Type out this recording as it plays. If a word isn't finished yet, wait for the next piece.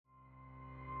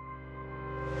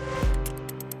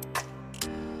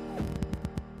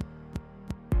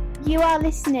You are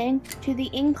listening to the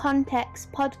In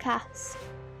Context podcast.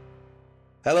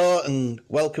 Hello and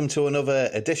welcome to another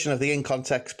edition of the In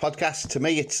Context podcast. To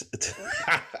me, it's to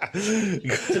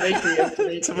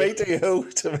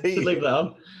leave that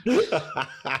on.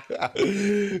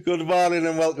 Good morning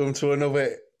and welcome to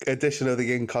another edition of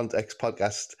the In Context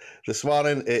podcast. This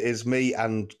morning it is me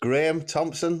and Graham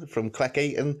Thompson from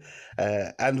Cleckheaton,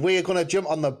 and we are going to jump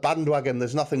on the bandwagon.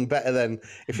 There's nothing better than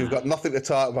if you've got nothing to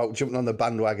talk about, jumping on the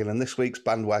bandwagon. And this week's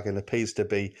bandwagon appears to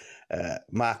be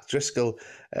Mark Driscoll.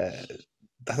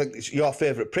 I think it's your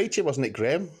favourite preacher, wasn't it,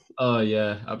 Graham? Oh,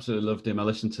 yeah, absolutely loved him. I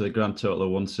listened to the grand total of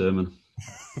one sermon.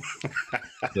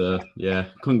 So, yeah,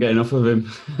 couldn't get enough of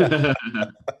him.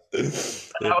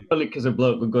 Only because a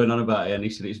bloke was going on about it and he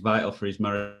said it's vital for his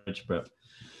marriage prep.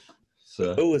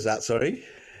 So, who was that, sorry?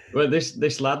 Well,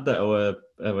 this lad that I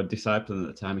were discipling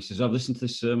at the time, he says, I've listened to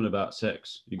this sermon about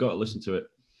sex. You've got to listen to it.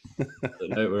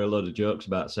 There were a load of jokes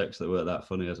about sex that weren't that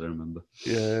funny, as I remember.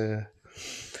 Yeah,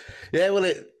 well,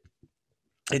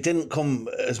 it didn't come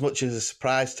as much as a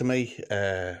surprise to me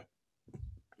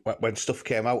when stuff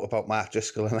came out about Mark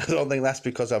Driscoll, and I don't think that's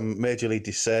because I'm majorly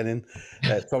discerning.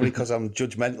 It's probably because I'm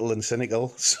judgmental and cynical.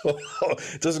 So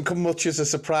it doesn't come much as a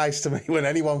surprise to me when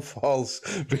anyone falls,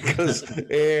 because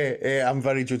A, I'm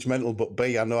very judgmental, but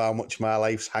B, I know how much my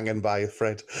life's hanging by a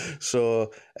thread.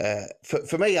 So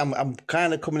for me, I'm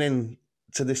kind of coming in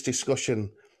to this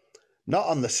discussion not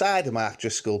on the side of Mark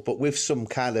Driscoll, but with some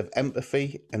kind of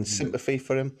empathy and sympathy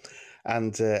for him.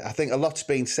 And I think a lot's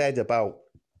been said about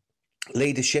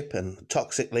leadership and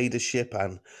toxic leadership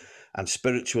and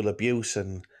spiritual abuse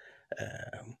and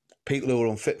people who are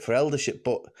unfit for eldership.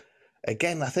 But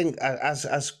again, I think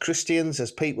as Christians,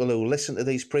 as people who listen to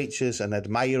these preachers and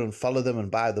admire and follow them and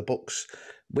buy the books,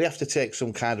 we have to take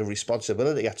some kind of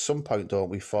responsibility at some point, don't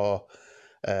we, for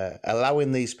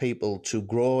allowing these people to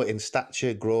grow in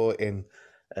stature, grow in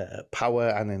power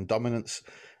and in dominance.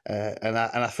 And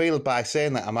I feel by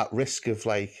saying that I'm at risk of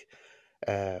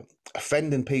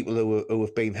offending people who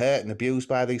have been hurt and abused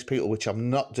by these people, which I'm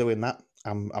not doing that.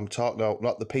 I'm talking about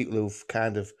not the people who've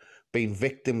kind of been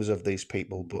victims of these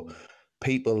people, but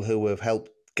people who have helped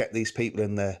get these people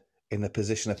in the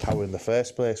position of power in the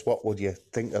first place. What would you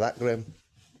think of that, Graham?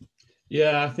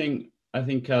 Yeah, I think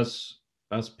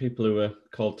as people who are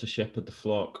called to shepherd the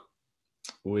flock,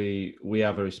 we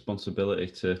have a responsibility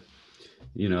to,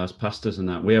 as pastors and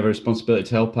that, we have a responsibility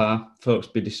to help our folks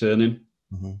be discerning.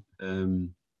 Mm-hmm.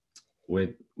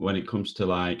 With when it comes to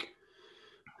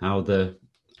how they're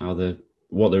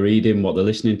what they're reading, what they're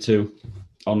listening to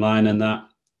online and that.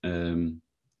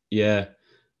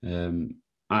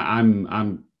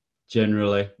 I'm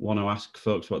generally want to ask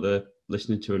folks what they're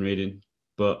listening to and reading,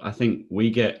 but I think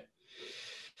we get.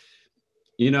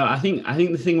 I think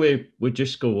the thing with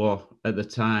Driscoll war at the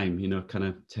time, kind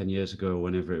of 10 years ago,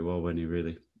 whenever it was, when he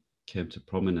really came to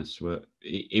prominence,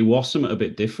 it was something a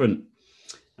bit different.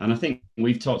 And I think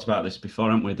we've talked about this before,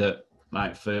 haven't we? That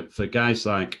for guys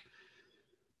like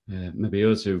maybe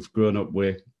us who've grown up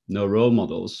with no role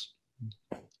models,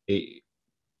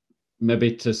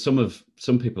 maybe to some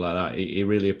people like that, it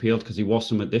really appealed because he was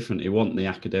something different. He wasn't the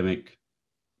academic,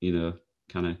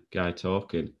 kind of guy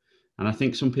talking. And I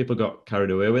think some people got carried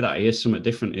away with that. He is something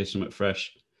different. He is something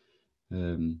fresh.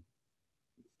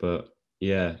 But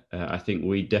yeah, I think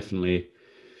we definitely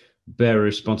bear a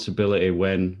responsibility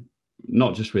when,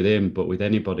 not just with him, but with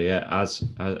anybody as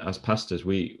pastors,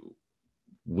 we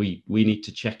need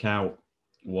to check out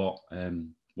what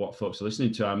folks are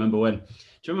listening to. I remember do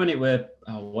you remember when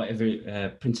it were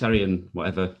Prince Harry and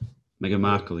whatever, Meghan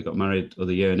Markle, they got married the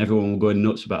other year, and everyone was going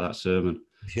nuts about that sermon.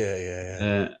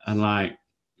 Yeah. And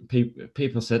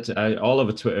people said to all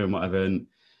over Twitter and whatever,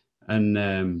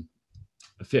 and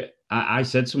I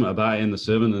said something about it in the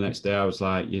sermon the next day. I was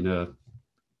like,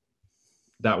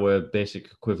 that were basic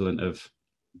equivalent of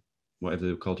whatever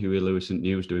they were called, Huey Lewis and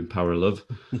News doing Power of Love,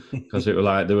 because it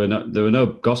were there were no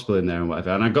gospel in there and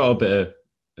whatever. And I got a bit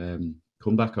of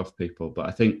comeback off people, but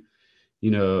I think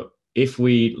if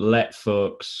we let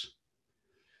folks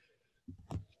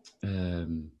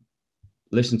listen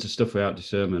to stuff without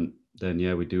discernment, then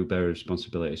yeah, we do bear a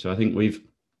responsibility. So I think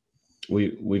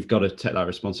we've got to take that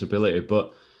responsibility.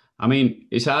 But I mean,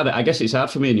 it's hard. I guess it's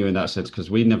hard for me and you in that sense because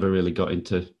we never really got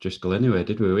into Driscoll anyway,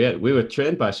 did we? We were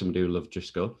trained by somebody who loved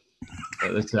Driscoll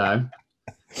at the time,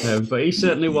 but he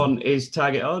certainly won his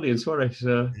target audience, wasn't he?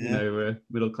 So we're a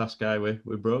middle class guy with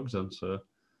brogues on. So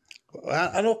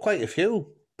I know quite a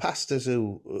few pastors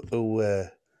who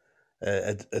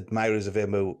admirers of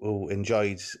him who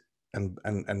enjoyed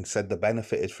and said they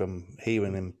benefited from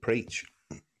hearing him preach.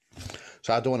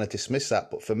 So I don't want to dismiss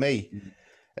that, but for me,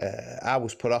 I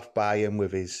was put off by him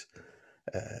with his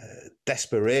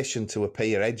desperation to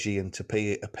appear edgy and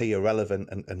to appear relevant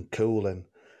and cool. And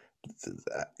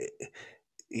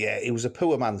yeah, he was a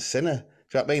poor man's sinner.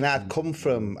 Do you know what I mean? I'd come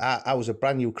from, I was a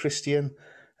brand new Christian.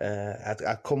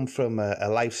 I'd come from a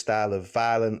lifestyle of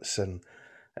violence and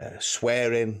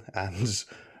swearing and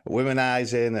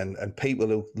womanizing and people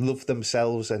who loved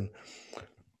themselves. And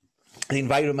the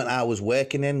environment I was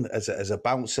working in as a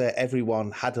bouncer,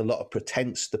 everyone had a lot of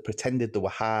pretense. They pretended they were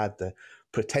hard. They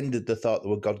pretended they thought they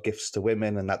were God gifts to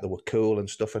women and that they were cool and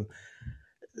stuff. And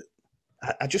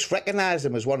I just recognised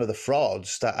him as one of the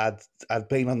frauds that I'd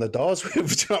been on the doors with. Do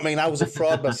you know what I mean? I was a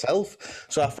fraud myself.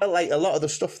 So I felt like a lot of the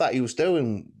stuff that he was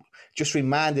doing just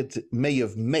reminded me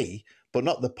of me, but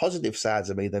not the positive sides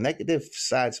of me, the negative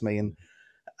sides of me. And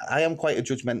I am quite a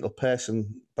judgmental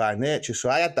person by nature.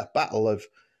 So I had that battle of,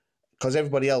 because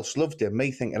everybody else loved him, me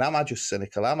thinking, am I just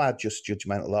cynical? Am I just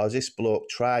judgmental? Or is this bloke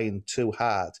trying too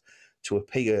hard to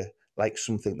appear like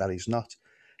something that he's not?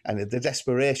 And the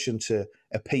desperation to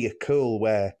appear cool,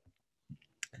 where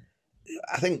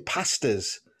I think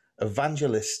pastors,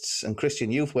 evangelists and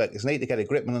Christian youth workers need to get a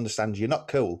grip and understand you're not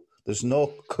cool. There's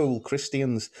no cool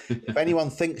Christians. If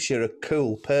anyone thinks you're a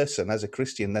cool person as a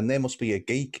Christian, then they must be a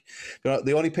geek. You know,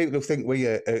 the only people who think we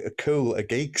are cool are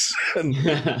geeks. and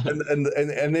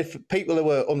if people who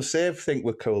are unsaved think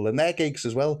we're cool, then they're geeks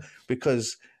as well.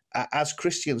 Because as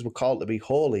Christians, we're called to be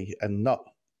holy and not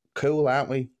cool, aren't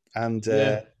we? And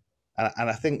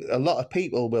I think a lot of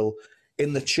people will,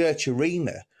 in the church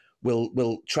arena,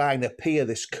 will try and appear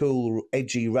this cool,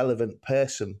 edgy, relevant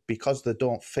person because they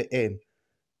don't fit in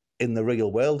the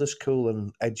real world as cool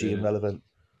and edgy and relevant.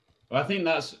 Well, I think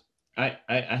that's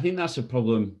I think that's a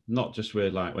problem, not just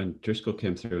with like when Driscoll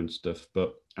came through and stuff,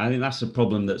 but I think that's a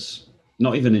problem that's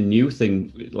not even a new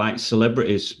thing. Like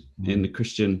celebrities in the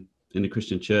Christian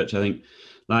church, I think.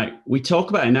 Like we talk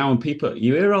about it now, and people,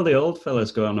 you hear all the old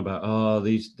fellas go on about, oh,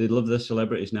 they love the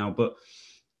celebrities now, but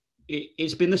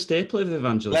it's been the staple of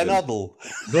evangelism.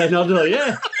 Glenn Hoddle,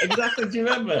 yeah, exactly. Do you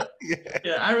remember?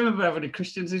 Yeah, I remember having a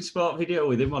Christians in Sport video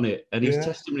with him on it, and his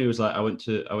testimony was like, I went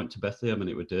to Bethlehem and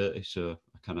it was dirty, so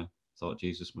I kind of thought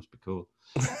Jesus must be cool.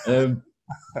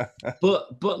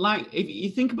 But like if you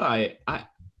think about it,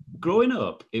 growing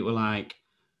up, it were like,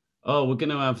 oh, we're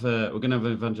gonna have an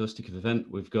evangelistic event.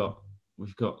 We've got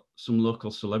some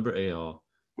local celebrity, or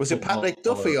was it Patrick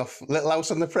Duffy off Little House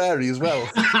on the Prairie as well?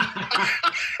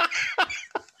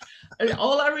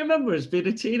 All I remember is being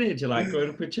a teenager, like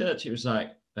growing up in church. It was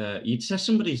like you'd say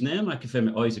somebody's name, like if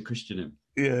he's a Christian,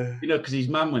 you know, because his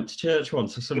mum went to church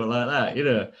once or something like that. You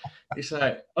know, it's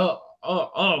like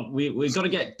we got to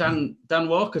get Dan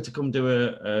Walker to come do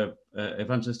a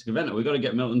evangelistic event, or we got to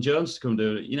get Milton Jones to come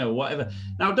do, you know, whatever.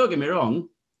 Now, don't get me wrong,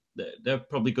 they're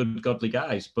probably good, godly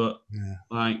guys, but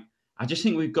like I just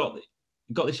think we've got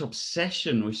this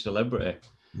obsession with celebrity.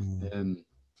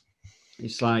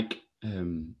 It's like.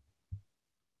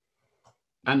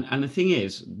 And the thing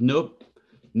is,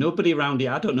 nobody around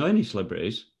here, I don't know any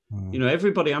celebrities. You know,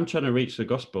 everybody I'm trying to reach the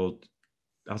gospel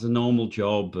has a normal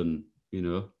job and, you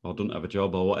know, or doesn't have a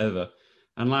job or whatever.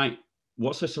 And like,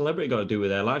 what's a celebrity got to do with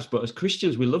their lives? But as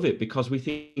Christians, we love it because we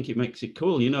think it makes it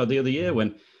cool. You know, the other year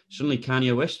when suddenly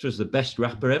Kanye West was the best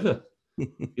rapper ever,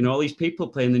 you know, all these people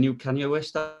playing the new Kanye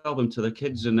West album to their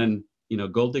kids, and then, you know,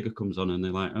 Gold Digger comes on and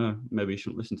they're like, oh, maybe you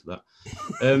shouldn't listen to that.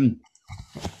 And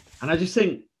I just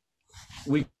think,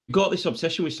 we've got this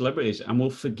obsession with celebrities, and we'll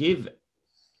forgive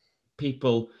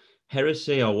people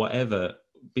heresy or whatever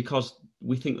because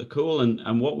we think they're cool.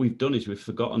 And what we've done is we've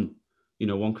forgotten, you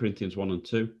know, 1 Corinthians 1 and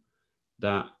 2,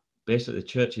 that basically the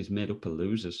church is made up of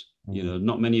losers. You know,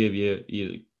 not many of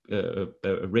you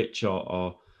are rich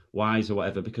or wise or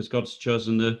whatever, because God's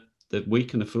chosen the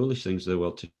weak and the foolish things of the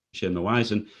world to shame the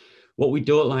wise. And what we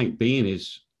don't like being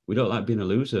is we don't like being a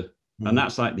loser. And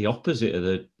that's like the opposite of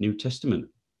the New Testament.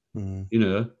 You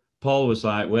know, Paul was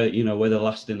like, we're the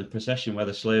last in the procession, we're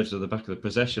the slaves at the back of the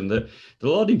procession. The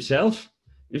Lord himself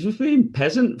is just being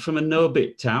peasant from a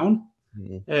no-bit town.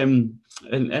 And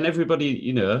everybody,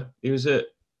 you know, he was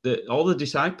all the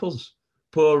disciples,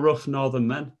 poor, rough northern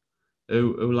men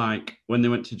who like, when they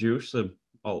went to Jerusalem,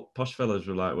 all posh fellas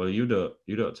were like, well, you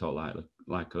don't talk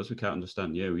like us. We can't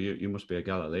understand you. You must be a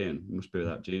Galilean. You must be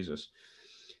without Jesus.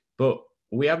 But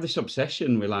we have this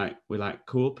obsession with like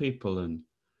cool people, and,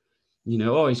 you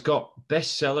know, oh, he's got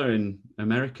bestseller in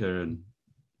America, and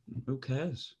who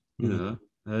cares, you know?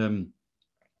 And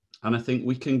I think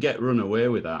we can get run away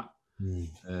with that.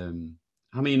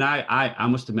 I mean, I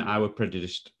must admit, I was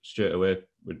prejudiced straight away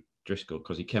with Driscoll,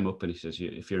 because he came up and he says,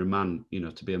 if you're a man, you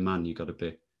know, to be a man, you got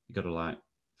to like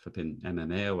flipping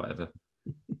MMA or whatever.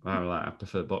 I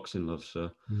prefer boxing, love.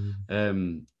 So,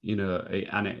 you know,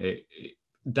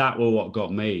 that were what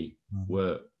got me.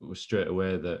 Were straight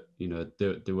away that, you know,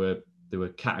 there were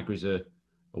categories of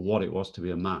what it was to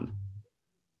be a man.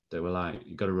 They were like,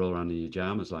 you got to roll around in your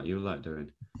pajamas like you like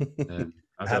doing.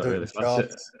 I don't really fancy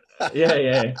it.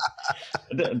 Yeah.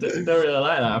 I don't really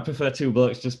like that. I prefer two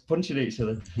blokes just punching each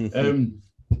other.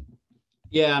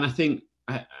 Yeah, and I think,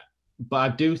 but I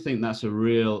do think that's a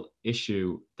real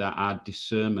issue, that our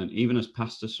discernment, even as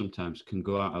pastors, sometimes can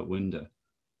go out window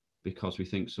because we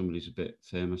think somebody's a bit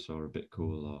famous or a bit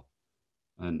cool, or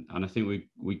and I think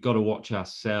we got to watch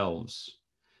ourselves,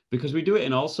 because we do it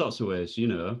in all sorts of ways, you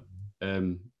know.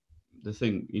 The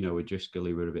thing, you know, with Driscoll,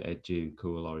 he were a bit edgy and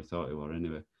cool, or he thought he were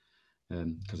anyway,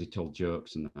 because he told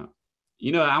jokes and that.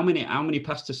 You know, how many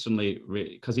pastors suddenly,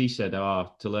 because he said, to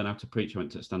learn how to preach, I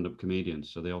went to stand-up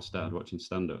comedians, so they all started watching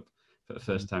stand-up for the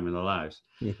first time in their lives.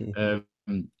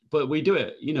 But we do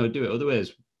it, you know, other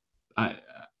ways.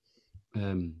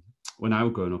 When I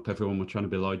was growing up, everyone was trying to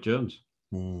be Lloyd Jones,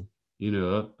 you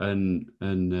know, and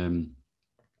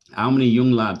how many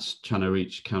young lads trying to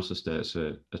reach council status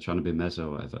are trying to be Mezzo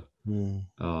or whatever?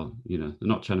 Or, you know, they're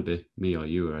not trying to be me or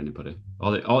you or anybody.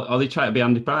 Or they try to be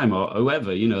Andy Prime or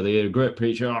whoever, you know, they're a great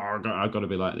preacher. Oh, I've got to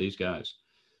be like these guys.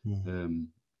 And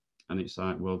it's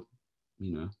like, well,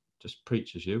 you know, just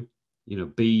preach as you know,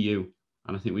 be you.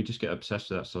 And I think we just get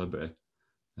obsessed with that celebrity.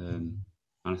 And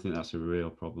I think that's a real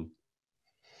problem.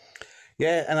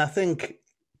 Yeah, and I think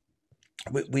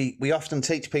we often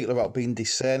teach people about being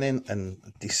discerning and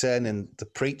discerning the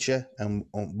preacher and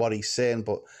what he's saying,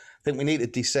 but I think we need to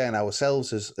discern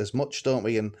ourselves as much, don't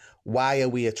we? And why are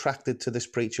we attracted to this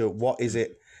preacher? What is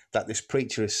it that this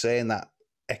preacher is saying that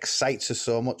excites us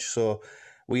so much? So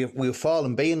we're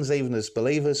fallen beings, even as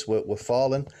believers. We're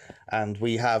fallen, and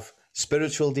we have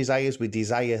spiritual desires. We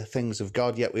desire things of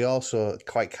God, yet we also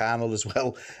quite carnal as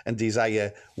well and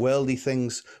desire worldly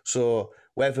things. So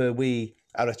whether we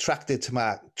are attracted to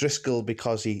Mark Driscoll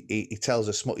because he tells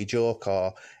a smutty joke,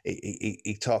 or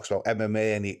he talks about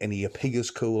MMA and he appears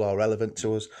cool or relevant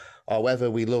to us, or whether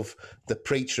we love the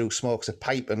preacher who smokes a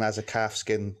pipe and has a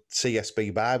calfskin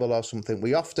CSB Bible or something,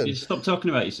 we often... You stop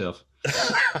talking about yourself.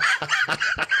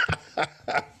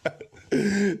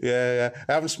 Yeah.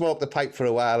 I haven't smoked the pipe for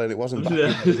a while and it wasn't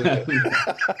bad.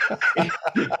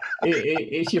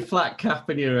 It's your flat cap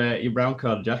and your brown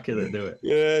card jacket that do it.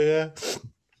 Yeah.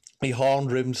 My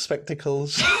horn-rimmed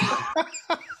spectacles.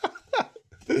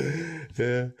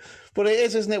 Yeah. But it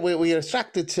is, isn't it? We're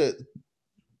attracted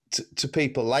to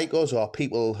people like us, or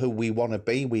people who we want to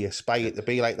be. We aspire to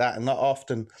be like that, and not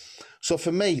often. So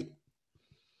for me,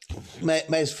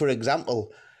 Mez, for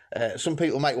example, some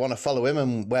people might want to follow him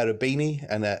and wear a beanie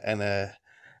and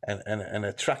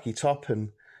a tracky top and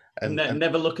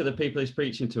never look at the people he's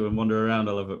preaching to and wander around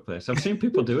all over the place. I've seen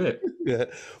people do it. Yeah,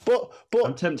 but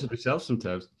I'm tempted myself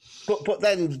sometimes. But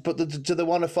do they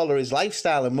want to follow his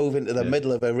lifestyle and move into the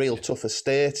middle of a real tough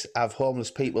estate, have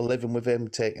homeless people living with him,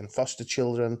 taking foster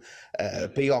children,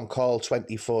 be on call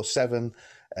 24/7,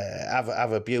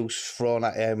 have abuse thrown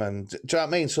at him, and do you know what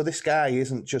I mean? So this guy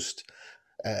isn't just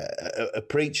a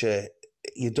preacher.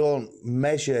 You don't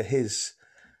measure his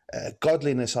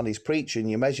godliness on his preaching,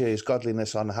 you measure his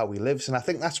godliness on how he lives. And I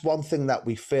think that's one thing that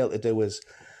we fail to do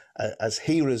as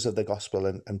hearers of the gospel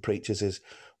and preachers, is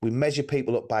we measure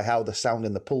people up by how they sound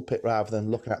in the pulpit rather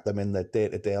than looking at them in their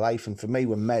day-to-day life. And for me,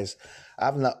 with Mez,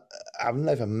 I've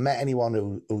never met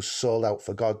anyone who's sold out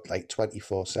for God like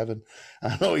 24/7.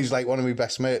 I know he's like one of my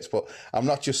best mates, but I'm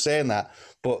not just saying that.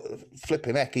 But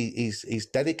flipping heck, he's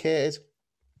dedicated.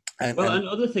 And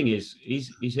another thing is,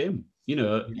 he's him. You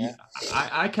know,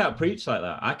 I can't preach like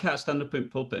that. I can't stand up in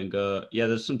pulpit and go, yeah,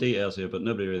 there's some details here, but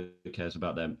nobody really cares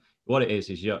about them. What it is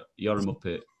you're a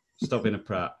muppet. Stop being a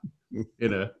prat. You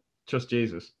know, trust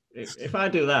Jesus. If I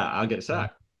do that, I'll get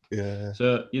sacked. Yeah.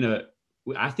 So, you know,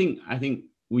 I think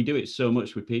we do it so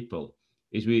much with people.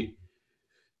 Is we,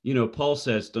 you know, Paul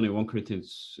says, don't it, 1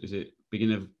 Corinthians, is it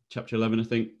beginning of chapter 11, I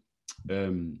think,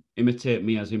 imitate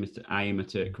me as I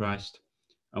imitate Christ.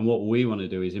 And what we want to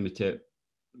do is imitate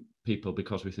people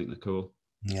because we think they're cool,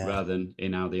 rather than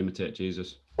in how they imitate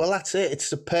Jesus. Well, that's it. It's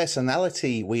the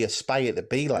personality we aspire to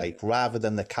be like, rather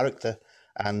than the character.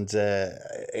 And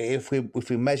if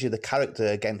we measure the character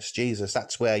against Jesus,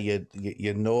 that's where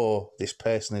you know this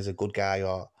person is a good guy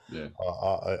or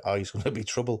he's going to be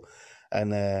trouble.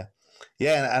 And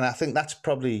and I think that's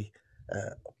probably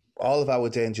all of our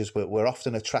dangers. We're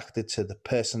often attracted to the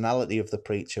personality of the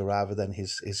preacher rather than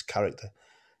his character.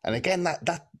 And again,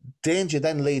 that danger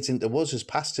then leads into us as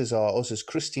pastors or us as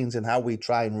Christians and how we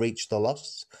try and reach the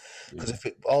lost. Because if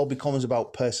it all becomes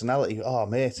about personality, oh,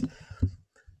 mate,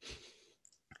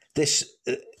 this,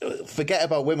 forget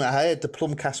about women. I heard the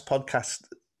Plumcast podcast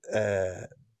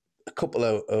a couple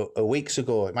of weeks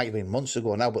ago. It might have been months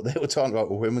ago now, but they were talking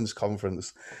about a women's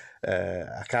conference.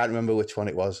 I can't remember which one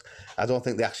it was. I don't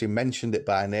think they actually mentioned it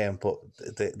by name, but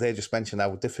they just mentioned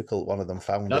how difficult one of them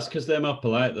found That's it. because they're more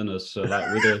polite than us. So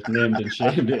like we'd have named and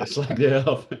shamed it. It's like they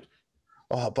have.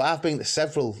 Oh, but I've been to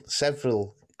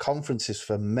several conferences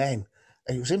for men,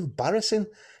 and it was embarrassing.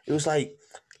 It was like,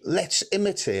 let's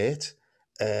imitate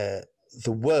the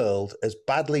world as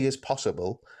badly as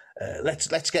possible.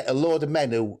 Let's get a load of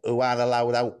men who aren't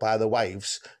allowed out by the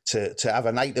wives to have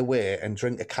a night away and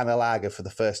drink a can of lager for the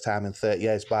first time in 30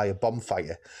 years by a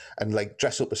bonfire and like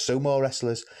dress up as sumo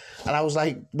wrestlers. And I was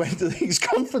like, went to these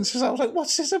conferences, I was like,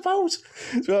 what's this about?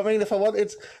 Do you know what I mean? If I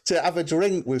wanted to have a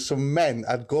drink with some men,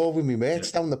 I'd go with my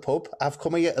mates down the pub. I've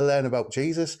come here to learn about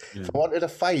Jesus. If I wanted a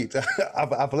fight,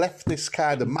 I've left this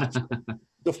kind of match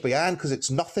stuff behind because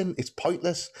it's nothing, it's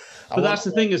pointless. But that's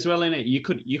the thing as well, innit?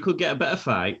 You could get a better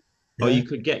fight, or you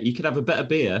could have a better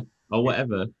beer or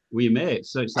whatever with your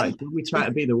mates. So it's like when we try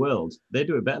to be the world, they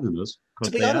do it better than us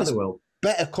because they are the world.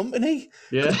 Better company.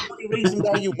 Yeah. The only reason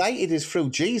we're united is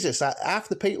through Jesus. Half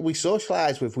the people we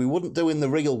socialise with, we wouldn't do in the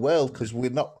real world because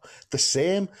we're not the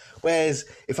same. Whereas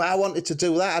if I wanted to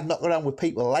do that, I'd knock around with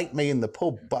people like me in the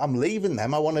pub, but I'm leaving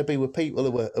them. I want to be with people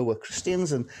who are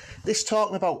Christians. And this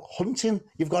talking about hunting,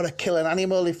 you've got to kill an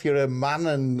animal if you're a man,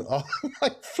 and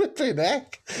like flipping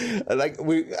heck. Like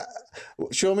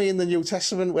show me in the New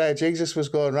Testament where Jesus was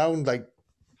going around like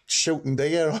shooting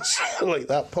deer or something like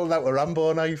that, pulling out a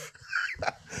Rambo knife.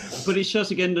 But it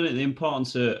shows again, doesn't it, the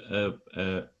importance of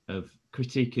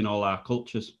critiquing all our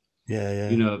cultures. Yeah.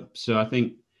 You know, so I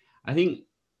think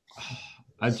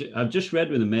I've just read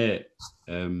with a mate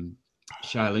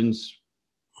Shailin's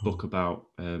book about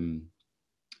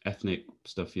ethnic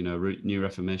stuff. You know, New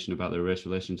Reformation about the race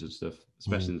relations and stuff,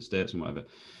 especially in the States and whatever.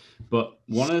 But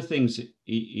one of the things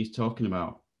he's talking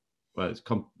about, well, it's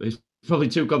probably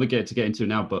too complicated to get into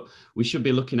now, but we should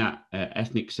be looking at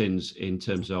ethnic sins in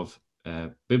terms of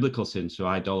biblical sins, so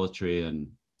idolatry and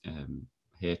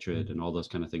hatred and all those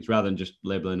kind of things, rather than just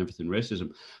labeling everything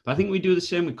racism. But I think we do the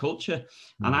same with culture,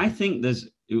 and I think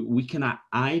we can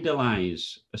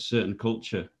idolize a certain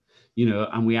culture, you know,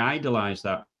 and we idolize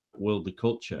that worldly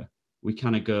culture. We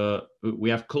kind of we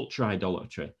have culture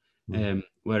idolatry,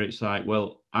 where it's like,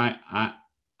 well, I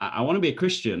want to be a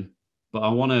Christian, but I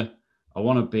want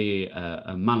to be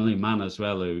a manly man as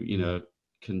well, who, you know,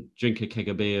 can drink a keg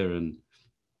of beer and,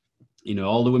 you know,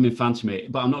 all the women fancy me,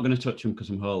 but I'm not going to touch them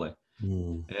because I'm holy.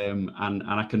 And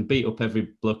I can beat up every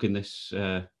bloke in this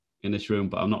room,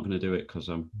 but I'm not going to do it because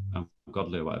I'm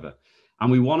godly or whatever.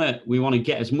 And we want to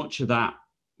get as much of that.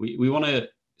 We want to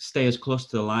stay as close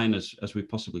to the line as we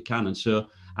possibly can. And so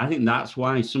I think that's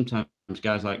why sometimes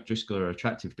guys like Driscoll are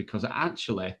attractive, because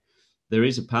actually there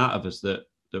is a part of us that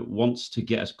wants to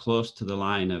get as close to the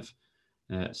line of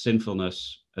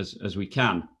sinfulness as we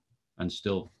can, and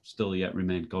still yet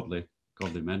remain godly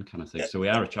men, kind of thing. So we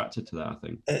are attracted to that, I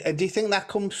think. And do you think that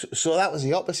comes? So that was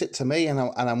the opposite to me, and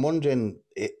I'm wondering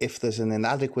if there's an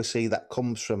inadequacy that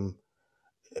comes from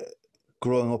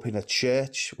growing up in a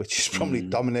church, which is probably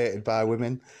dominated by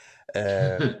women,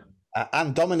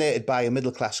 and dominated by a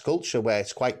middle class culture where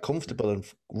it's quite comfortable and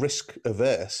risk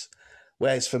averse.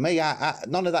 Whereas for me,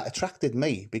 none of that attracted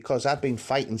me because I'd been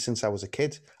fighting since I was a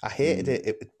kid. I hated it.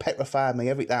 It petrified me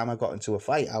every time I got into a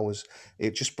fight.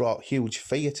 It just brought huge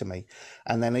fear to me.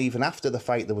 And then even after the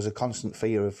fight, there was a constant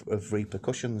fear of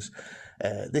repercussions.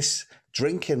 This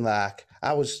drinking, like,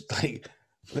 I was like,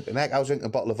 flipping heck, I was drinking a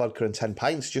bottle of vodka and 10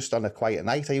 pints just on a quiet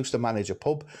night. I used to manage a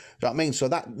pub. Do you know what I mean? So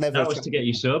that was to get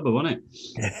you sober, wasn't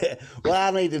it? What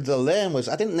I needed to learn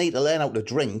I didn't need to learn how to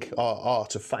drink or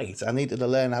to fight. I needed to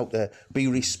learn how to be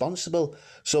responsible.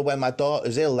 So when my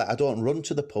daughter's ill, that I don't run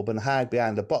to the pub and hide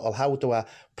behind a bottle. How do I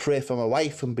pray for my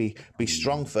wife and be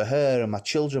strong for her and my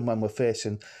children when we're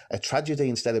facing a tragedy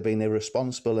instead of being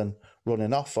irresponsible and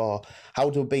running off? Or how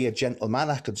do I be a gentleman?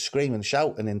 I could scream and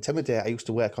shout and intimidate. I used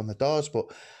to work on the doors, but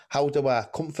how do I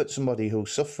comfort somebody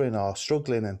who's suffering or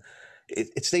struggling? And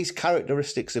it's these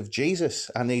characteristics of Jesus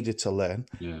I needed to learn.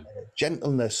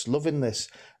 Gentleness, lovingness.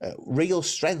 Real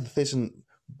strength isn't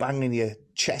banging your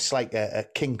chest like a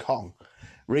King Kong.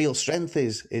 Real strength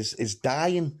is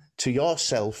dying to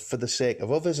yourself for the sake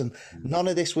of others. And none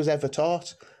of this was ever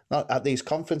taught. Not at these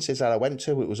conferences that I went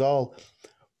to. It was all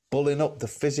bullying up the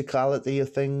physicality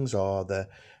of things, or the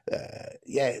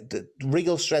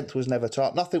real strength was never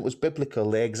taught. Nothing was biblical.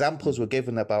 The examples were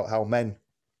given about how men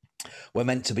were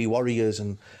meant to be warriors,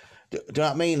 and do you know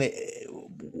what I mean?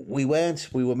 we weren't.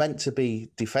 We were meant to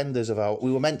be defenders of our.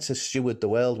 We were meant to steward the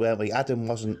world, weren't we? Adam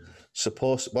wasn't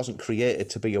created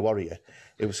to be a warrior.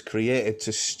 It was created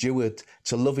to steward,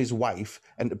 to love his wife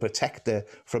and to protect her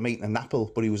from eating an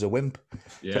apple. But he was a wimp. Do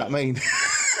you know what I mean?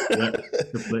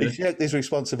 He shirked his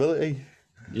responsibility.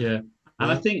 Yeah,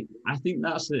 and I think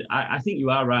that's it. I think you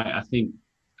are right. I think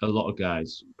a lot of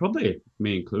guys, probably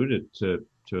me included, to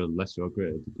a lesser or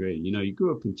greater degree. You know, you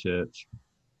grew up in church.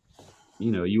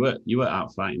 You know, you were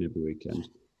out fighting every weekend.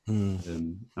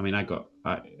 I mean,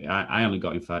 I only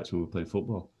got in fights when we were playing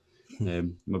football.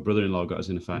 My brother-in-law got us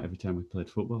in a fight every time we played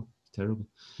football. It's terrible.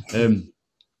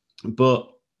 But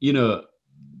you know,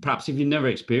 perhaps if you never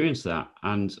experienced that,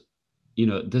 and you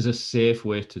know, there's a safe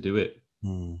way to do it.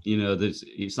 You know,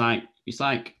 it's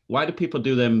like why do people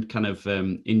do them kind of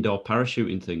indoor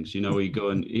parachuting things? You know, where you go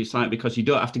and it's like because you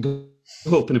don't have to go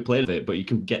up and play with it, but you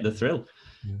can get the thrill.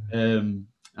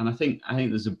 And I think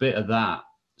there's a bit of that.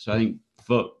 So I think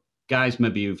for guys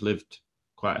maybe who've lived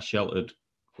quite a sheltered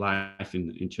life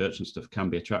in church and stuff can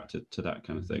be attracted to that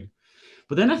kind of thing.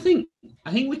 But then I think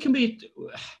we can be,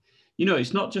 you know,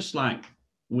 it's not just like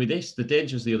with this, the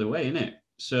danger's the other way, isn't it?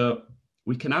 So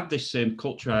we can have this same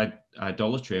culture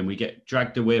idolatry and we get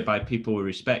dragged away by people we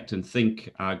respect and think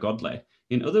are godly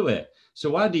in other way. So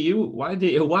why did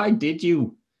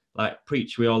you like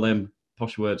preach with all them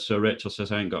posh words so Rachel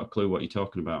says I ain't got a clue what you're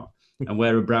talking about and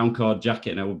wear a brown cord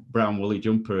jacket and a brown woolly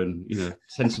jumper and, you know,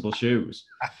 sensible shoes,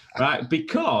 right?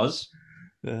 Because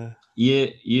you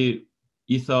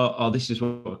thought, oh, this is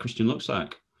what a Christian looks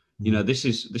like. You know, this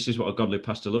is what a godly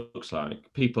pastor looks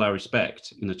like. People I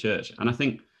respect in the church. And I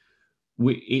think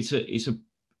it's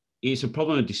a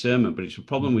problem of discernment, but it's a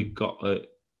problem we've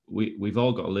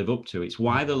all got to live up to. It's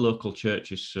why the local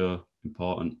church is so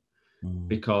important.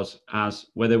 Because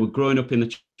whether we're growing up in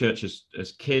the church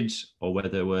as kids or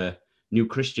whether we're new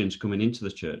Christians coming into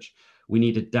the church, we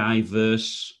need a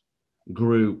diverse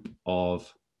group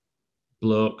of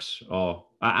blokes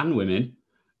and women,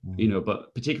 you know,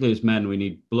 but particularly as men, we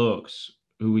need blokes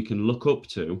who we can look up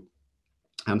to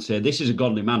and say, this is a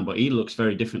godly man, but he looks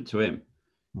very different to him.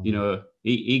 You know,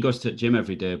 he goes to the gym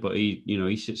every day, but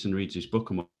he sits and reads his book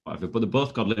and whatever, but they're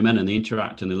both godly men and they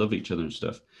interact and they love each other and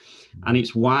stuff. And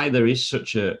it's why there is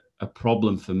such a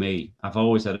problem for me. I've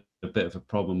always had a bit of a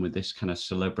problem with this kind of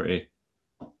celebrity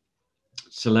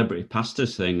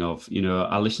pastors thing of, you know,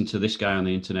 I listen to this guy on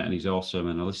the internet and he's awesome.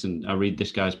 And I read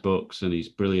this guy's books and he's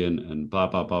brilliant and blah,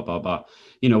 blah, blah, blah, blah.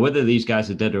 You know, whether these guys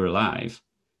are dead or alive,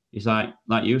 it's like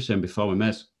you were saying before with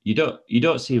Mez, you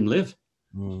don't see him live.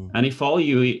 And if all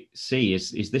you see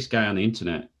is this guy on the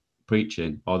internet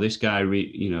preaching or this guy,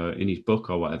 in his book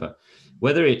or whatever,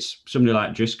 whether it's somebody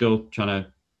like Driscoll trying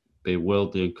to be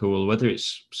worldly and cool, whether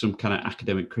it's some kind of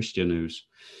academic Christian who's,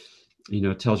 you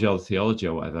know, tells you all the theology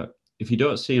or whatever, if you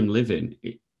don't see him living,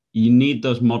 you need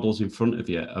those models in front of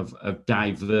you of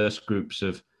diverse groups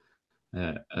of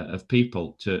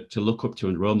people to look up to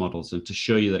and role models and to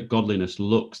show you that godliness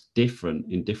looks different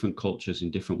in different cultures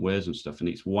in different ways and stuff. And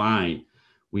it's why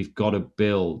we've got to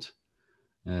build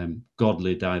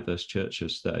godly, diverse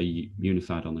churches that are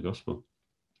unified on the gospel.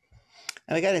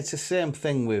 And again, it's the same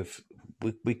thing with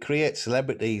we create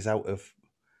celebrities out of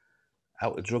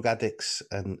drug addicts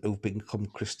and who've become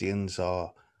Christians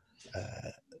or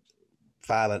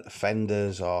violent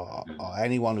offenders or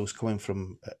anyone who's coming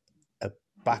from a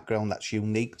background that's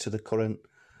unique to the current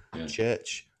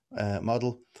church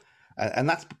model. And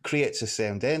that creates the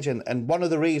same danger. And one of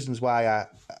the reasons why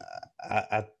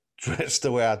I dressed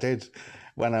the way I did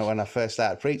when I first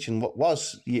started preaching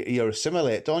was you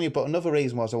assimilate, don't you? But another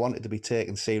reason was I wanted to be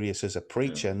taken serious as a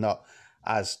preacher, not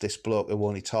as this bloke who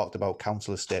only talked about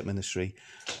council estate ministry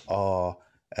or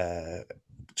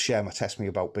share my testimony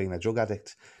about being a drug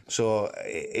addict. So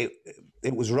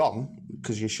it was wrong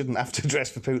because you shouldn't have to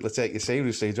dress for people to take you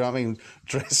seriously. Do you know what I mean?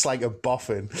 Dress like a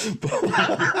boffin.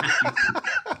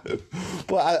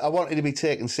 But I wanted to be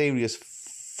taken serious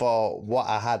for what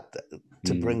I had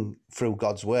to bring through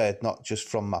God's word, not just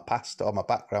from my past or my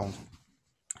background.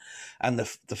 And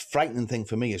the frightening thing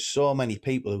for me is so many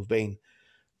people who've been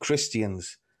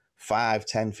Christians 5,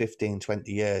 10, 15,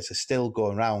 20 years are still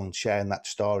going around sharing that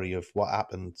story of what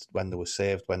happened when they were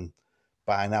saved, when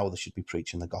by now they should be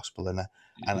preaching the gospel. And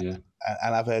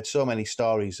I've heard so many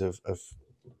stories of when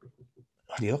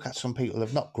you look at some people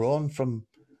have not grown from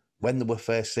when they were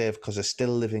first saved because they're still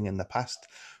living in the past.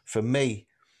 For me,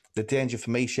 the danger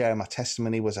for me sharing my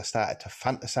testimony was I started to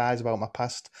fantasize about my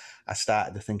past. I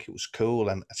started to think it was cool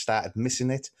and I started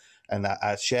missing it. And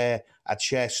I'd share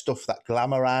stuff that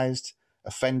glamorized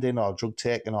offending or drug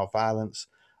taking or violence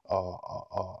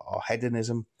or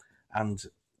hedonism. And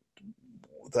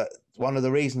one of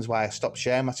the reasons why I stopped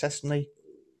sharing my testimony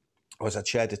was I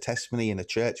shared a testimony in a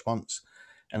church once,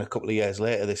 and a couple of years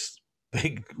later, this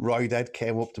big roidhead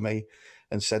came up to me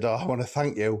and said, "Oh, I want to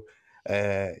thank you.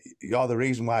 You're the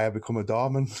reason why I become a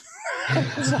doorman."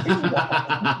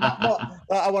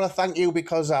 I want to thank you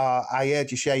because I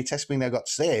heard you share your testimony and I got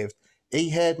saved. He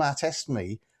heard my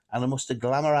testimony and I must have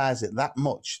glamorized it that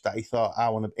much that he thought, I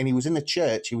want to. And he was in a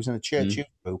church, youth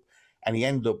group, and he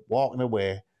ended up walking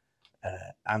away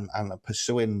and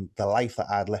pursuing the life that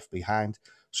I'd left behind.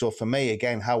 So for me,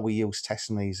 again, how we use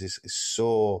testimonies is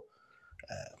so.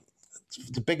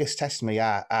 The biggest testimony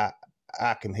I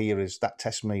can hear is that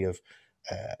testimony of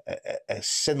a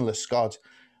sinless God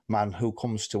man who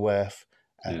comes to earth,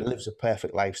 lives a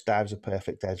perfect life, dies a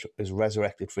perfect death, is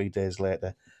resurrected 3 days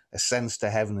later, ascends to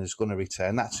heaven, is going to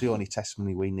return. That's the only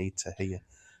testimony we need to hear.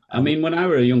 I mean, when I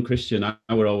was a young Christian, I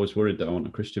was always worried that I wasn't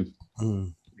a Christian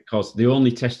because the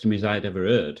only testimonies I'd ever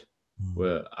heard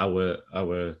were I were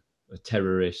a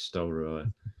terrorist, or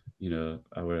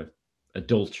I were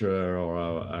adulterer, or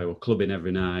I were clubbing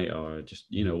every night, or just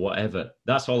whatever.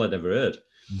 That's all I'd ever heard.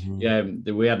 Yeah,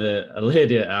 we had a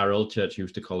lady at our old church who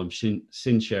used to call them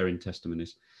sin sharing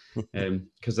testimonies,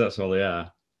 because that's all they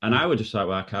are. And I would just like,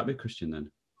 well, I can't be a Christian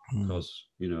then, because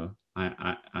I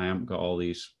haven't got all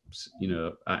these,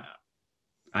 I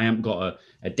haven't got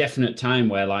a definite time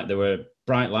where like there were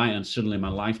bright light and suddenly my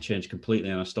life changed completely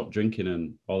and I stopped drinking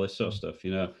and all this sort of stuff,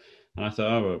 And I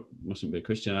thought, oh, well, mustn't be a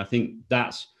Christian. And I think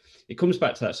it comes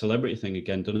back to that celebrity thing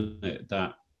again, doesn't it?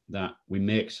 That we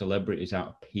make celebrities out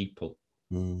of people.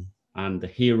 And the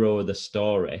hero of the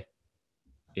story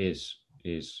is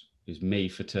me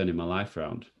for turning my life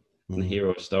around. And the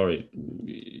hero of the story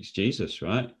is Jesus,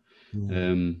 right?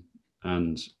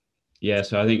 And yeah,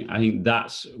 so I think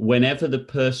that's whenever the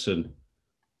person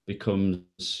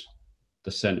becomes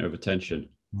the center of attention,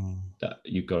 that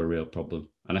you've got a real problem.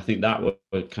 And I think that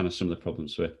were kind of some of the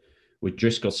problems with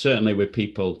Driscoll, certainly with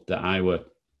people that I were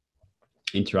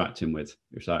interacting with.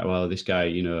 It was like, well, this guy,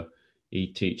 he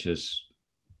teaches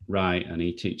right, and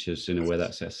he teaches in a way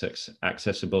that's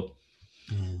accessible.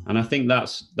 And I think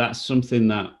that's something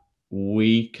that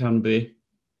we can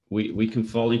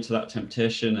fall into that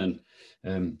temptation,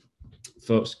 and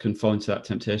folks can fall into that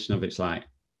temptation of, it's like,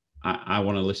 I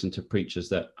want to listen to preachers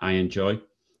that I enjoy,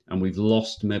 and we've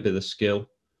lost maybe the skill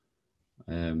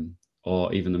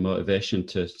or even the motivation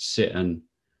to sit and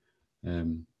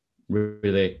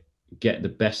really get the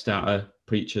best out of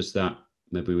preachers that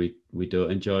maybe we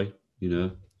don't enjoy,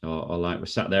 or like we're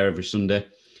sat there every Sunday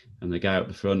and the guy up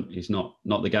the front, he's not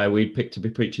the guy we'd pick to be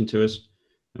preaching to us,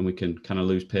 and we can kind of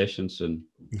lose patience and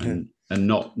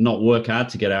not work hard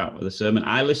to get out of the sermon.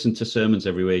 I listen to sermons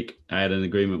every week. I had an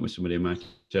agreement with somebody in my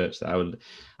church that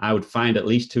I would find at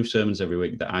least 2 sermons every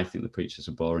week that I think the preachers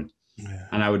are boring,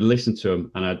 and I would listen to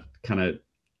them and I'd kind of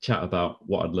chat about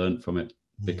what I'd learned from it,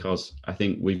 because I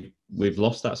think we've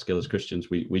lost that skill as Christians.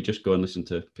 We just go and listen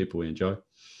to people we enjoy.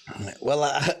 Well,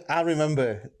 I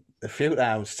remember a few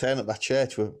times turning up at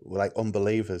church with like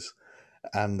unbelievers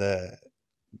and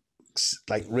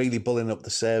like really bullying up the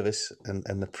service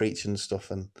and the preaching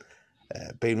stuff, and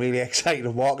being really excited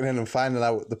and walking in and finding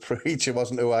out the preacher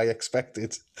wasn't who I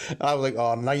expected. I was like,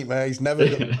 oh, nightmare, he's never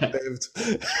got saved.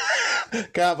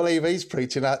 Can't believe he's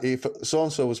preaching. If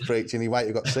so-and-so was preaching, he might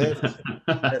have got saved.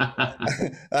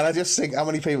 And I just think, how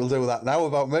many people do that now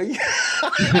about me?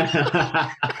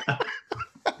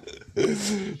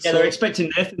 Yeah, they're expecting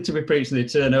Nathan to be preaching. They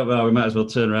turn up, well, we might as well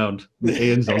turn around.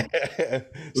 Ian's on.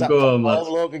 We'll go home, lads.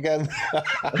 Again.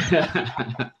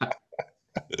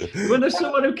 When there's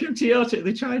someone who came to your church,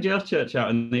 they tried your church out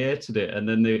and they hated it, and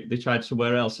then they tried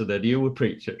somewhere else, and then you were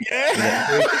preaching.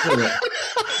 Yeah.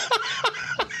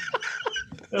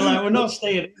 They're like, we're not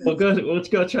staying. We'll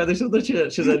go try this other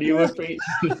church, and then you were preaching.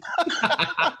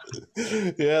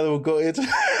 Yeah, they were gutted.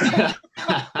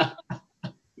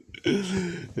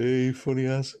 Hey, funny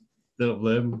ass. Don't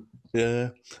blame them. Yeah,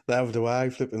 neither do I.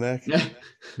 Flipping neck.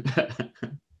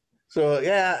 So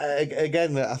yeah,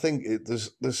 again, I think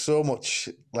there's so much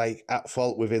like at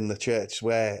fault within the church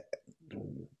where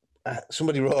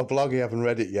somebody wrote a blog. I haven't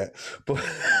read it yet, but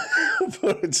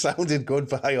it sounded good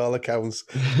by all accounts.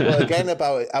 But again,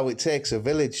 about how it takes a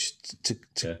village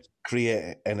to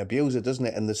create an abuser, doesn't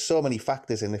it? And there's so many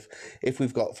factors, and if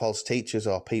we've got false teachers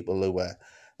or people who are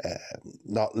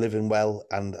not living well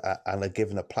and are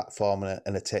given a platform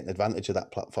and are taking advantage of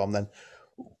that platform, then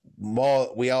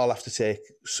we all have to take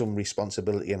some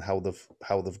responsibility in how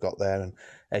they've got there. And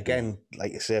again,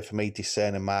 like you say, for me,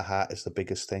 discerning my heart is the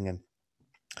biggest thing, and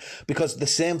because the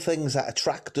same things that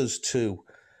attract us to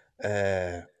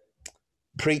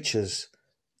preachers,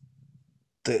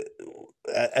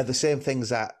 are the same things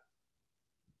that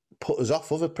put us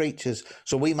off other preachers.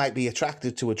 So we might be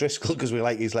attracted to a Driscoll because we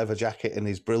like his leather jacket and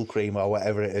his Brill cream or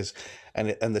whatever it is,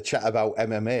 and the chat about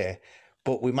MMA.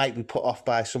 But we might be put off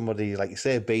by somebody, like you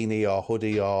say, Beanie or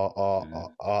Hoodie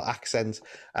or Accent.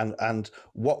 And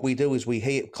what we do is we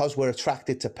hear, because we're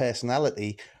attracted to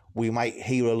personality, we might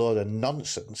hear a load of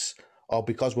nonsense, or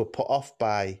because we're put off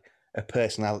by a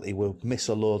personality, we'll miss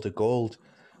a load of gold.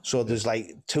 So there's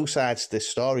like two sides to this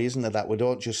story, isn't there? That we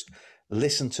don't just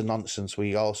listen to nonsense,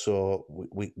 we also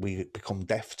we become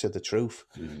deaf to the truth.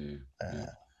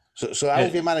 So how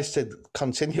have you managed to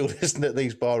continue listening to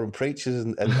these boring preachers?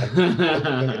 And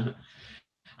I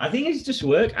think it's just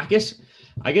work. I guess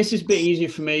it's a bit easier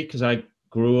for me because I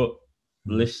grew up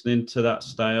listening to that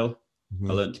style.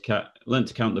 I learned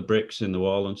to count the bricks in the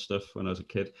wall and stuff when I was a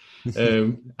kid.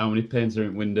 How many panes are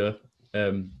in window?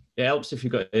 It helps if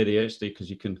you've got ADHD because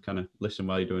you can kind of listen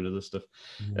while you're doing other stuff.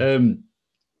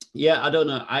 Yeah, I don't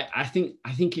know. I think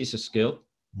it's a skill.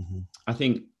 I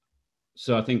think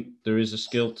there is a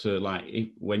skill to, like,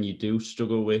 when you do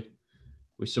struggle with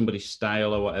somebody's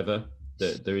style or whatever,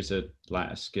 that there is a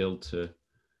skill to,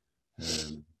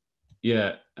 and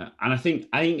I think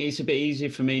it's a bit easier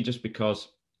for me just because,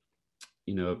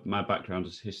 you know, my background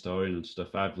as a historian and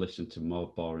stuff. I've listened to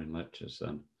more boring lectures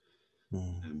than,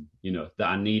 you know, that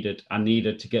I needed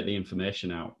to get the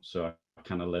information out. So I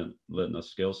kind of learned those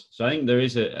skills. So I think there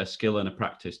is a skill and a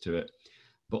practice to it,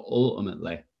 but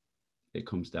ultimately it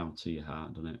comes down to your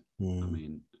heart, doesn't it? I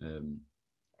mean,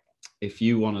 if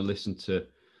you want to listen to,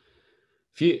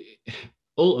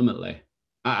 ultimately,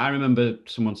 I remember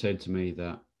someone saying to me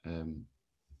that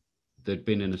they'd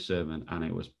been in a sermon and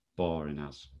it was boring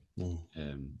as,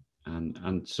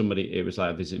 and somebody, it was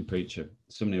like a visiting preacher.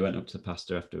 Somebody went up to the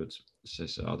pastor afterwards,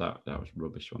 says, "Oh, that was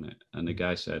rubbish, wasn't it?" And the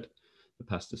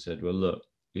pastor said, "Well, look,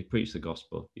 he preached the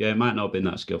gospel. Yeah, it might not have been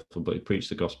that skillful, but he preached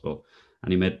the gospel,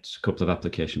 and he made a couple of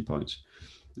application points.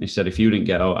 He said, if you didn't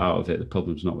get out of it, the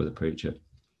problem's not with the preacher."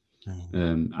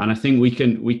 And I think we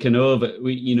can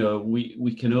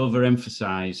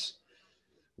overemphasize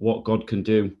what God can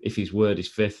do if His word is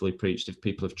faithfully preached. If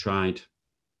people have tried,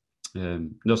 we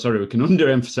can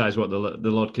underemphasize what the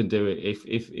Lord can do if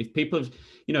people have,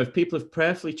 if people have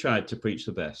prayerfully tried to preach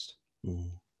the best.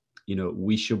 You know,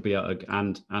 we should be able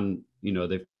to, and you know,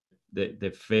 they've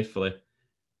faithfully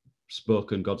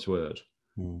spoken God's word.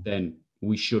 Then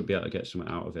we should be able to get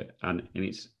something out of it. And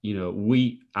it's, you know,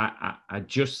 I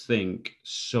just think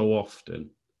so often,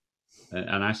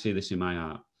 and I see this in my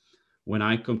heart, when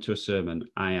I come to a sermon,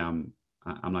 I'm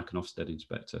like an Ofsted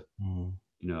inspector. You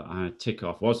know, I tick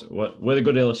off, what were the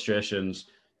good illustrations?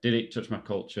 Did it touch my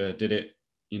culture? Did it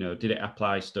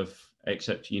apply stuff,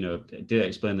 except, you know, did it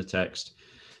explain the text?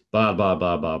 Blah, blah,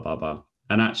 blah, blah, blah, blah.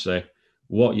 And actually,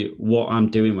 what I'm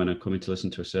doing when I'm coming to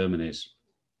listen to a sermon is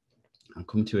I'm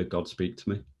coming to hear God speak to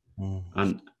me.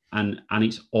 And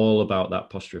it's all about that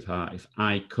posture of heart. If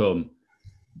I come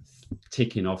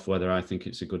ticking off whether I think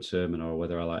it's a good sermon or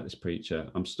whether I like this preacher,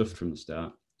 I'm stuffed from the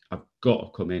start. I've got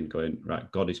to come in going,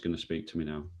 right, God is going to speak to me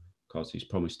now because He's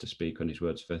promised to speak when His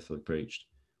word's faithfully preached,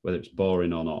 whether it's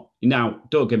boring or not. Now,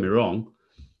 don't get me wrong,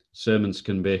 sermons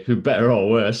can be better or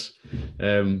worse,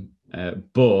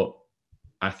 but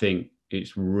I think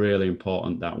it's really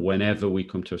important that whenever we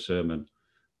come to a sermon,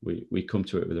 we come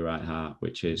to it with the right heart,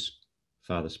 which is,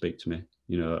 Father, speak to me.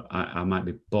 You know, I might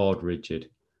be bored rigid,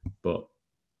 but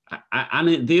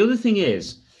and the other thing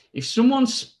is, if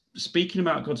someone's speaking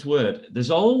about God's word,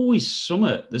 there's always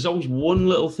one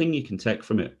little thing you can take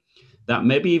from it. That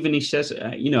maybe even He says,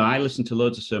 you know, I listen to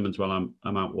loads of sermons while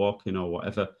I'm out walking or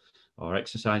whatever, or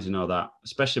exercising or that,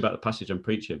 especially about the passage I'm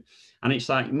preaching. And it's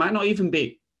like, it might not even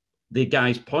be the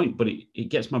guy's point, but it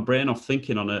gets my brain off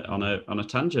thinking on a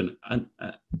tangent,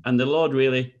 and the Lord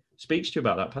really speaks to you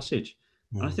about that passage.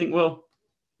 And I think, well,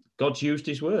 God's used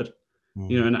His word,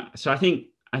 you know, and so I think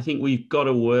we've got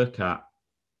to work at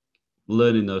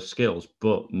learning those skills,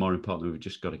 but more importantly, we've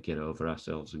just got to get over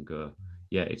ourselves and go,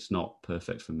 yeah, it's not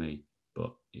perfect for me,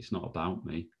 but it's not about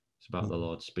me. It's about the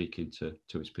Lord speaking to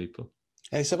His people.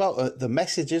 And it's about the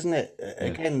message, isn't it?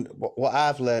 Again, what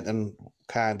I've learned and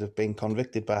kind of been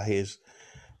convicted by is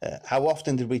how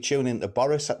often did we tune into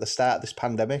Boris at the start of this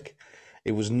pandemic?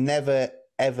 It was never,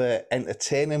 ever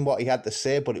entertaining what he had to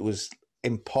say, but it was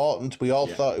important. We all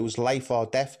thought it was life or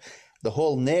death. The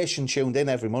whole nation tuned in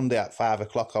every Monday at 5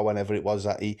 o'clock or whenever it was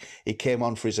that he came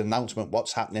on for his announcement,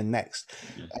 what's happening next.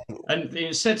 And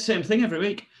he said the same thing every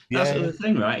week. That's the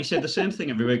thing, right? He said the same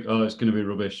thing every week. Oh, it's going to be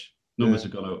rubbish. Numbers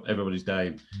have gone up. Everybody's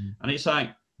dying. And it's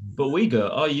like, but we go,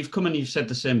 oh, you've come and you've said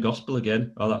the same gospel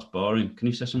again. Oh, that's boring. Can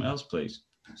you say something else, please?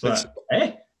 It's like,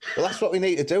 Well, that's what we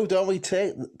need to do, don't we?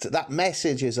 Take that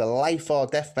message is a life or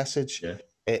death message. Yeah.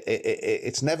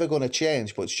 It's never going to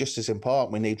change, but it's just as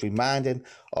important. We need reminding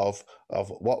of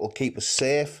what will keep us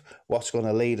safe, what's going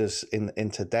to lead us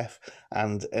into death,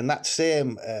 and that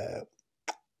same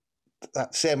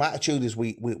attitude is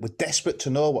we're desperate to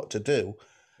know what to do.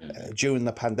 During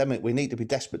the pandemic, we need to be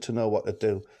desperate to know what to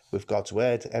do with God's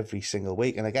word every single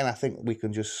week. And again, I think we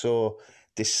can just so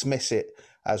dismiss it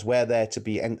as we're there to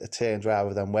be entertained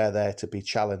rather than we're there to be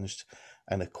challenged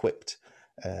and equipped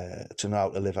to know how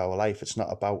to live our life. It's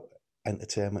not about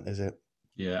entertainment, is it?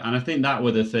 Yeah, and I think that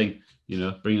were the thing,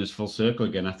 bringing us full circle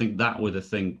again. I think that were the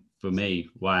thing for me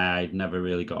why I'd never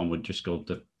really got on with Driscoll.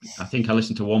 I think I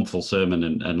listened to one full sermon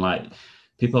and like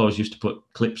people always used to put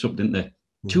clips up, didn't they?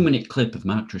 2-minute clip of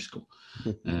Mark Driscoll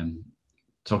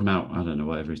talking about, I don't know,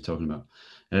 whatever he's talking about.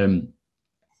 And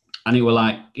it were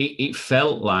like, it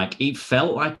felt like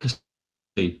a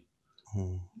scene,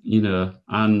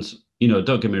 and,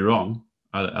 don't get me wrong,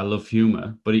 I love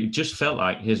humor, but it just felt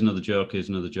like, here's another joke, here's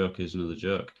another joke, here's another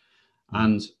joke.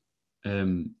 And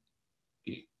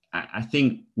I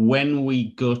think when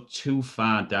we go too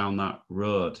far down that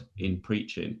road in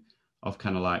preaching of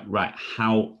kind of like, right,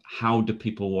 how do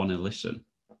people want to listen?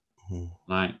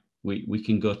 Like we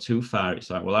can go too far. It's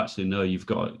like, well, actually, no, you've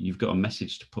got a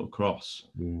message to put across.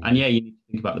 And yeah, you need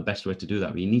to think about the best way to do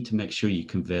that, but you need to make sure you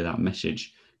convey that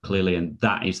message clearly. And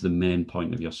that is the main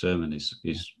point of your sermon is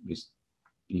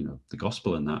the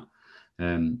gospel in that.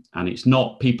 And it's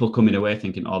not people coming away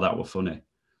thinking, oh, that were funny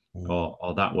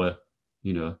or that were,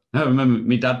 I remember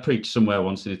my dad preached somewhere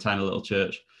once in a tiny little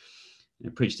church. He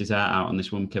preached his heart out, and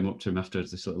this woman came up to him afterwards.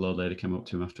 This little old lady came up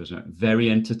to him afterwards. Like, very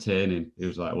entertaining. He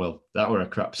was like, "Well, that were a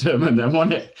crap sermon, then,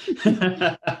 wasn't it?"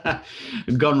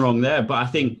 It's gone wrong there. But I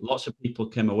think lots of people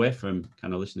came away from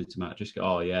kind of listening to Matt just go,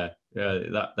 "Oh yeah,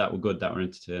 that were good. That were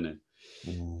entertaining."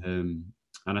 And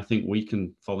I think we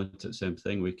can fall into the same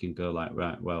thing. We can go like,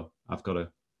 right, well, I've got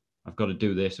to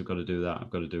do this. I've got to do that.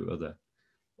 I've got to do other.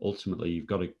 Ultimately, you've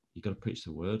got to preach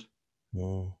the word.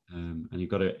 And you've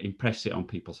got to impress it on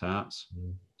people's hearts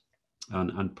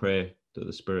and pray that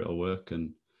the Spirit will work.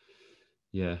 And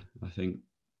yeah, I think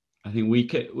we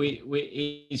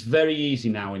it's very easy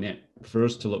now in it for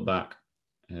us to look back,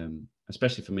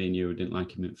 especially for me and you who didn't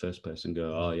like him in the first place and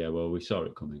go, oh yeah, well, we saw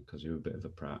it coming because you were a bit of a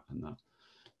prat and that.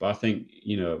 But I think,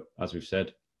 as we've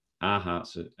said, our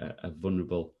hearts are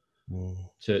vulnerable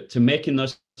to making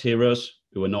those heroes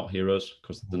who are not heroes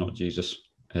because they're not Jesus.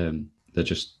 They're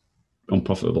just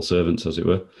unprofitable servants, as it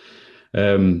were,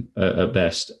 at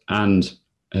best. And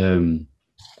the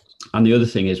other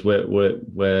thing is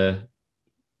where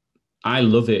I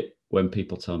love it when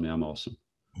people tell me I'm awesome.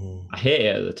 I hate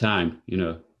it at the time,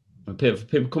 when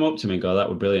people come up to me and go, that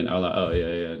was brilliant. I'm like, oh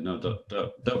yeah, no,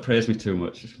 don't praise me too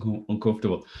much. It's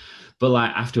uncomfortable. But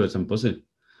like afterwards, I'm buzzing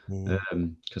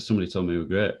because somebody told me we were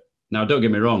great. Now, don't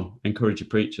get me wrong, encourage your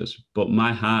preachers, but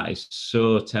my heart is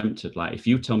so tempted. Like if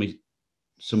you tell me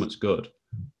something's good,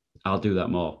 I'll do that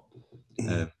more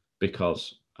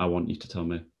because I want you to tell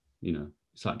me,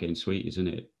 it's like getting sweeties, isn't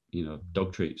it?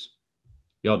 Dog treats.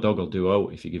 Your dog will do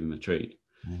out if you give him a treat.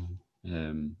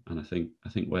 And I think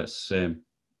we're the same.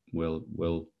 We'll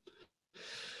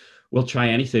try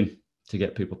anything to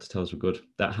get people to tell us we're good.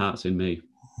 That heart's in me.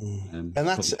 And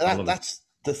that's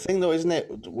the thing though, isn't it?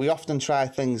 We often try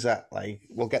things that like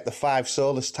we'll get the 5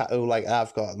 solas tattoo like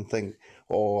I've got and think,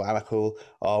 oh, Anna cool,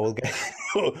 or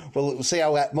we'll see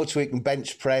how much we can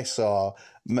bench press or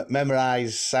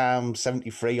memorize Psalm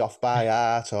 73 off by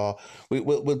heart, or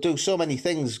we'll do so many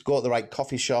things. Go to the right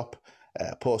coffee shop,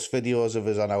 post videos of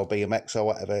us on our BMX or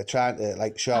whatever, trying to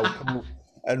like show how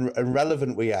and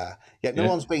relevant we are. Yet no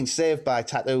one's been saved by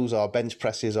tattoos or bench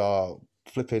presses or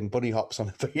flipping bunny hops on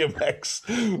a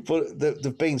BMX, but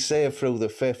they've been saved through the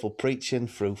faithful preaching,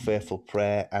 through faithful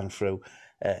prayer, and through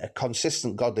a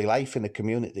consistent godly life in the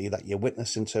community that you're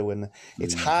witnessing to. And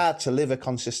it's hard to live a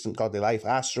consistent godly life.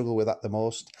 I struggle with that the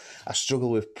most. I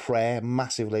struggle with prayer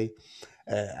massively.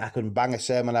 I can bang a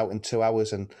sermon out in 2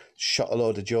 hours and shot a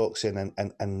load of jokes in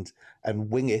and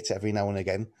wing it every now and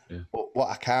again. But what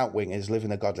I can't wing is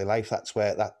living a godly life. That's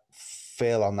where that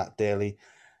fail on that daily.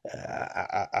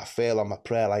 I fail on my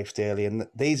prayer life daily, and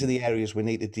these are the areas we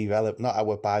need to develop, not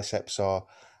our biceps or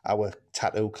our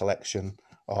tattoo collection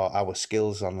or our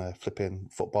skills on a flipping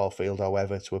football field or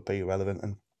wherever to appear relevant.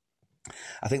 And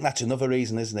I think that's another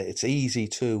reason, isn't it? It's easy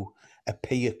to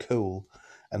appear cool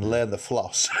and learn the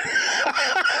floss.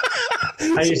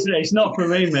 It's not for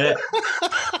me, mate.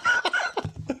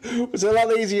 It's a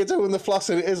lot easier doing the floss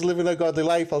than it is living a godly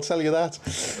life, I'll tell you that.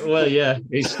 Well, yeah,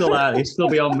 it's still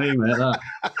beyond me, mate. That.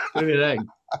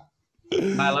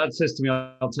 My lad says to me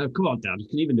all the time, "Come on, Dad, you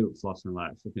can even do it floss." I'm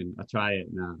like, "Fucking, I try it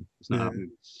now. It's not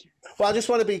happening." Well, I just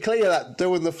want to be clear that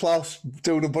doing the floss,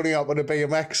 doing a bunny hop on a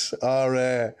BMX,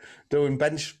 or doing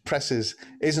bench presses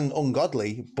isn't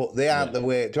ungodly, but they aren't the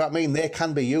way. Do you know what I mean? They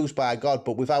can be used by God,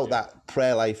 but without that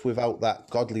prayer life, without that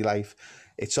godly life,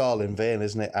 it's all in vain,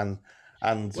 isn't it? And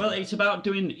well, it's about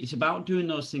doing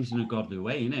those things in a godly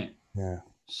way, isn't it? yeah.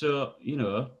 So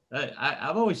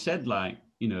I've always said, like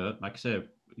I said,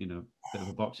 bit of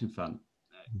a boxing fan.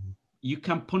 You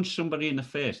can punch somebody in the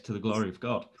face to the glory of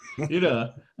God,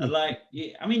 and like,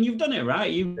 I mean, you've done it,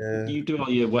 right? You do all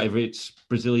your whatever it's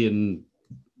Brazilian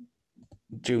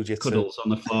Jiu-jitsu cuddles on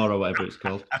the floor or whatever it's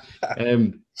called.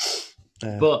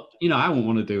 But I wouldn't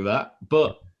want to do that.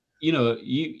 But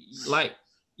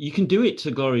you can do it to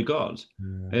the glory of God,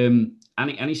 and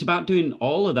it's about doing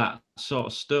all of that sort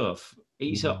of stuff.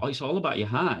 It's all about your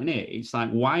heart, isn't it? It's like,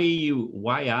 why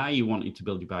are you wanting to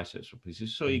build your biceps up? Is it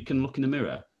so you can look in the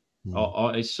mirror,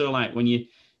 or it's so like when you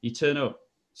turn up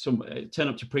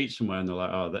to preach somewhere and they're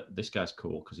like, "Oh, this guy's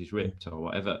cool because he's ripped," or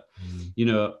whatever.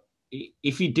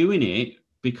 If you're doing it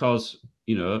because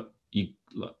you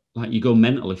go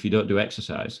mental if you don't do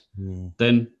exercise,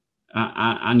 then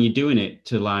and you're doing it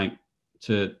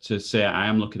to say, I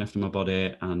am looking after my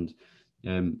body, and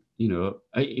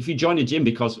if you join a gym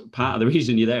because part of the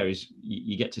reason you're there is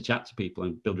you get to chat to people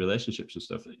and build relationships and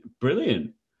stuff,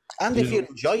 brilliant. And if you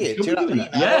enjoy it, do you know what I mean?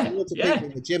 Yeah, people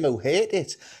in the gym who hate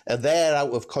it are there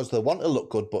out of because they want to look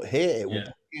good but hate it. Well,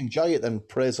 if you enjoy it, then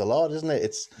praise the Lord, isn't it?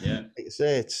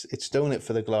 It's doing it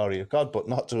for the glory of God, but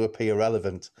not to appear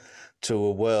relevant to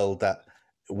a world that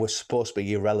we're supposed to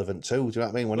be irrelevant to. Do you know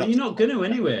what I mean? You're not going to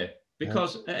anyway,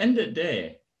 because at the end of the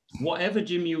day, whatever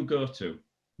gym you go to,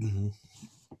 even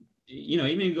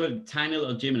if you go to a tiny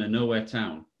little gym in a nowhere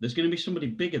town, there's going to be somebody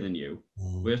bigger than you,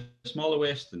 with a smaller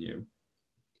waist than you,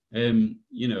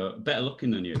 better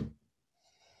looking than you.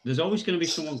 There's always going to be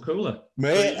someone cooler.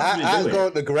 Mate, I go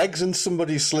to Greg's and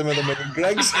somebody's slimmer than me in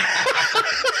Greg's.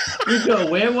 You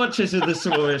go Weight Watchers and there's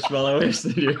someone with a smaller waist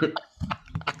than you.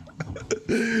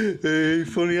 Hey,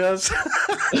 funny as.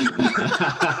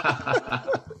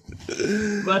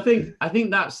 But I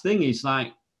think that's the thing. It's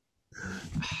like,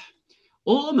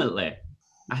 ultimately,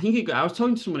 I was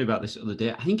talking to somebody about this the other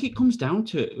day. I think it comes down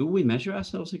to who we measure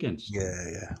ourselves against.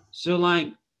 Yeah. So,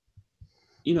 like,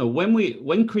 when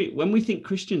we think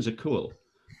Christians are cool,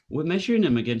 we're measuring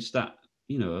them against that.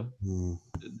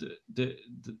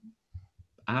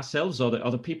 Ourselves or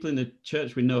the people in the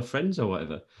church with no friends or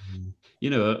whatever,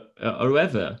 or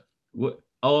whoever.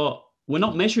 Or we're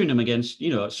not measuring them against,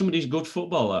 somebody's a good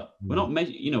footballer. We're not,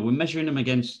 we're measuring them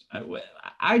against.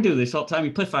 I do this all the time.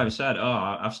 You play five-a-side.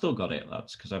 Oh, I've still got it,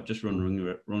 lads, because I've just run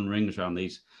rings around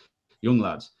these young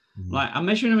lads. Like, I'm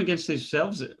measuring them against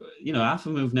themselves. Half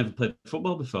of them have never played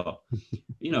football before.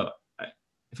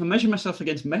 If I measure myself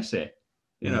against Messi,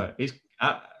 it's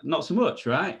not so much,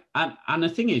 right? And the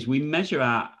thing is, we measure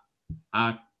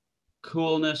our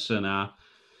coolness and our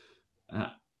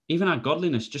even our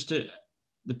godliness just to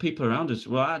the people around us.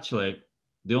 Well, actually,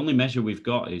 the only measure we've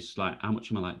got is like, how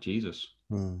much am I like Jesus?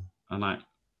 And like,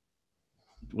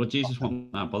 well, Jesus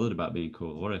wasn't that bothered about being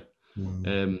cool, were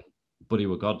he? But he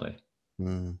were godly.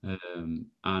 And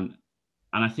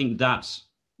I think that's,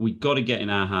 we got to get in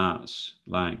our hearts,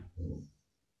 like,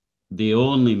 the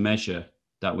only measure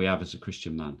that we have as a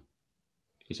Christian man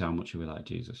is how much we like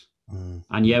Jesus.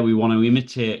 And we want to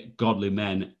imitate godly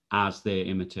men as they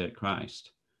imitate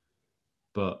Christ,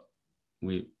 but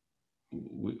we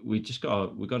just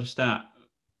got to start.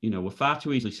 We're far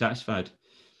too easily satisfied.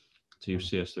 To use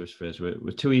C.S. Lewis' phrase,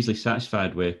 we're too easily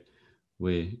satisfied with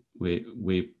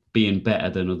being better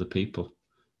than other people.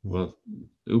 Well,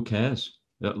 who cares?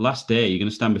 Last day, you're going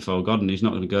to stand before God, and He's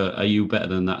not going to go, "Are you better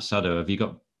than that Sado? Have you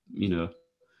got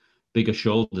bigger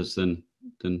shoulders than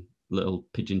little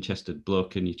pigeon-chested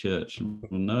bloke in your church?"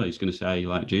 Well, no, He's going to say, "You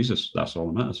like Jesus? That's all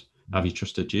that matters. Have you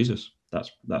trusted Jesus?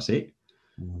 That's it."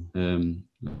 And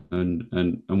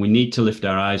we need to lift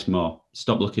our eyes more.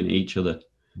 Stop looking at each other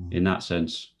in that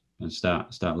sense, and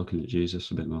start looking at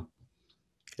Jesus a bit more.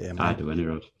 Yeah, I do any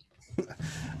road.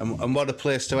 And what a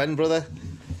place to end, brother.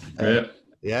 Great.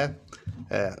 Yeah.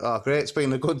 Great. It's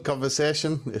been a good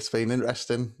conversation. It's been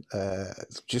interesting. I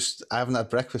haven't had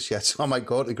breakfast yet, so I might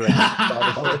go to Greg.